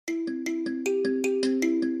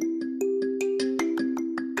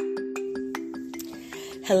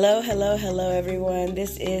Hello, everyone.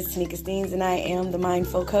 This is Tanika Steens, and I am the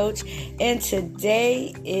Mindful Coach. And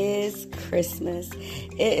today is Christmas.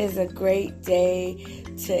 It is a great day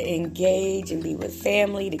to engage and be with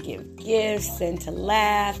family, to give gifts and to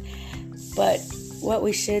laugh. But what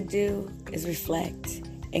we should do is reflect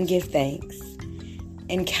and give thanks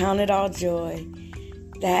and count it all joy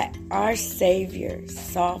that our Savior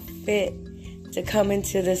saw fit to come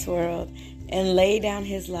into this world and lay down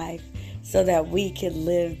his life so that we could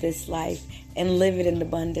live this life and live it in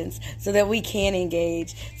abundance, so that we can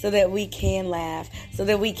engage, so that we can laugh, so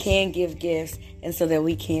that we can give gifts, and so that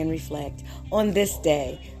we can reflect. On this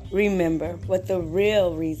day, remember what the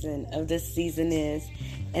real reason of this season is,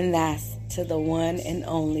 and that's to the one and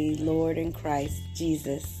only Lord in Christ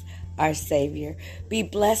Jesus, our Savior. Be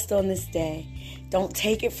blessed on this day. Don't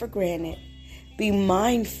take it for granted. Be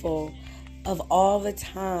mindful of all the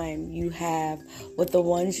time you have with the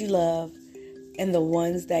ones you love and the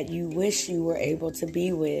ones that you wish you were able to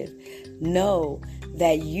be with. Know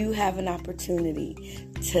that you have an opportunity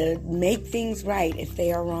to make things right if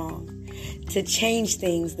they are wrong, to change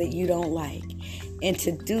things that you don't like, and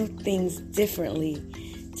to do things differently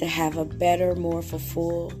to have a better, more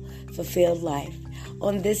fulfilled life.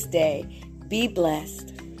 On this day, be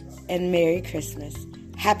blessed and Merry Christmas.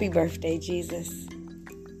 Happy birthday, Jesus.